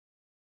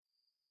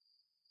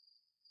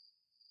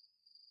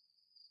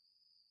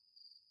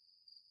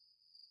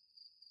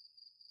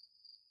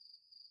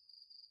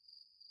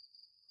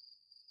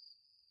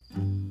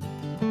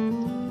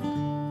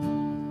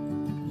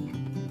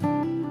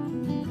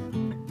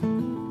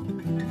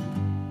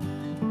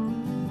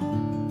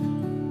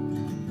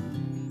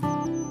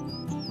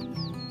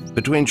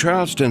Between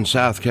Charleston,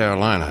 South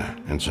Carolina,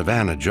 and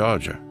Savannah,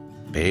 Georgia,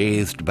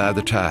 bathed by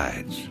the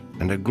tides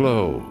and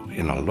aglow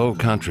in a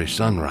low-country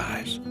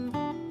sunrise,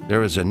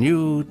 there is a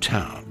new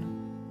town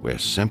where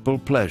simple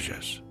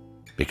pleasures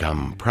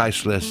become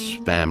priceless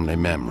family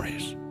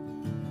memories.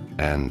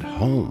 And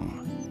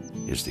home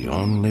is the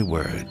only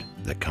word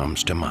that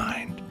comes to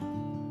mind.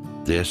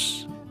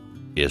 This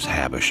is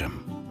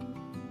Habersham,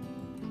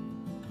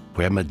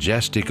 where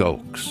majestic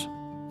oaks,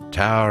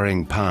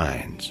 towering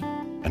pines,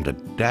 and a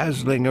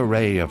dazzling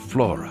array of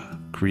flora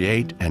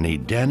create an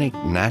Edenic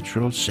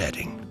natural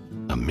setting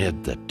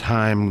amid the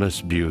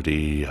timeless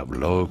beauty of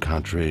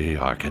low-country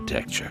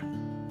architecture.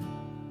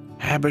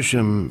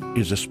 Habersham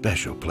is a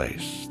special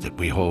place that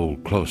we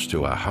hold close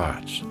to our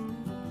hearts,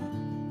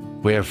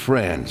 where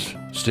friends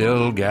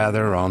still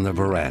gather on the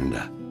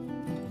veranda,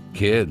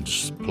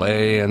 kids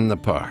play in the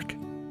park,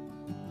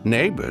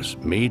 neighbors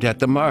meet at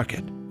the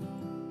market,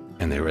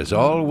 and there is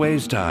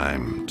always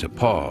time to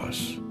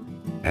pause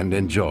and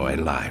enjoy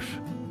life.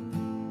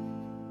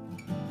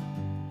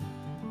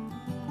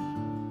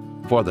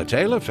 For the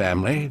Taylor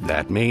family,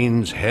 that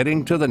means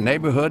heading to the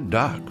neighborhood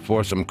dock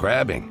for some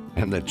crabbing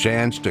and the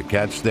chance to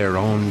catch their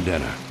own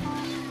dinner.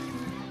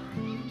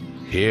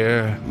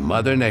 Here,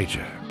 Mother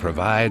Nature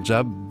provides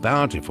a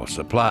bountiful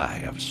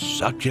supply of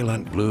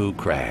succulent blue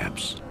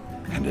crabs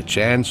and a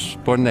chance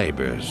for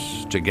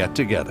neighbors to get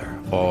together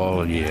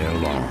all year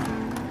long.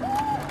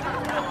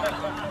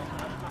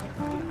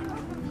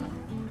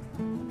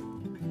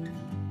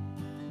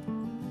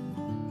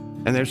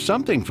 And there's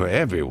something for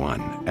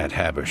everyone at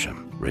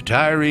Habersham.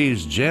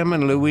 Retirees Jim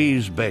and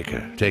Louise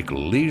Baker take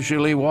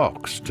leisurely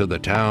walks to the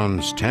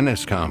town's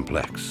tennis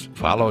complex,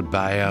 followed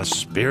by a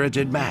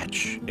spirited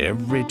match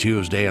every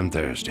Tuesday and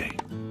Thursday.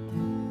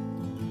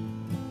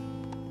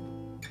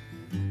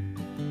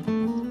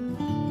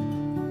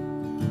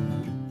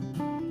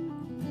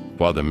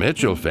 For the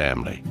Mitchell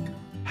family,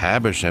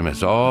 Habersham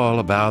is all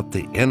about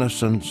the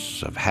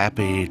innocence of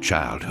happy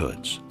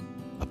childhoods.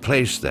 A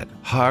place that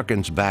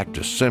harkens back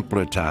to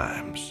simpler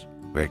times,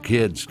 where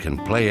kids can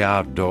play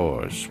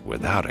outdoors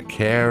without a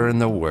care in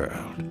the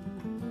world.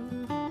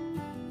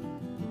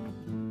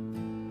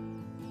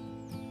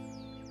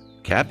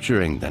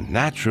 Capturing the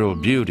natural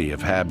beauty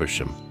of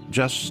Habersham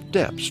just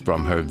steps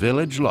from her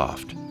village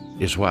loft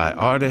is why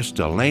artist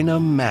Elena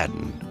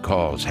Madden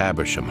calls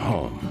Habersham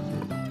home.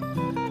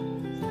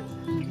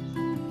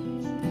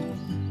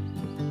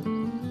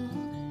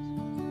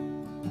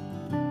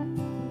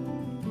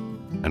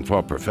 And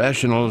for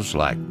professionals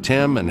like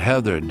Tim and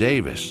Heather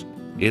Davis,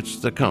 it's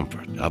the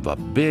comfort of a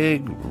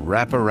big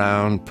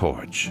wraparound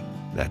porch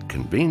that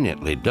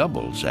conveniently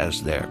doubles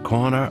as their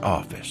corner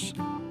office.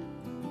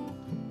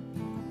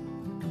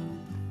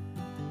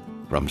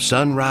 From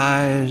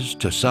sunrise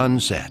to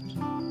sunset,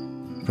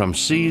 from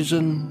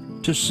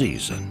season to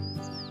season,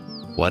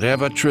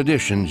 whatever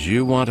traditions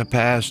you want to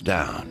pass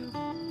down,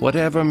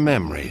 whatever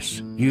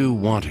memories you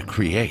want to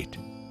create,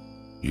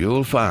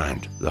 you'll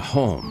find the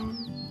home,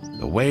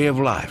 the way of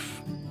life,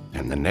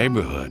 and the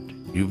neighborhood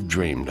you've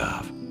dreamed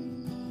of,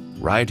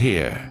 right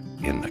here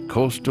in the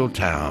coastal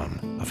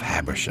town of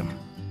Habersham.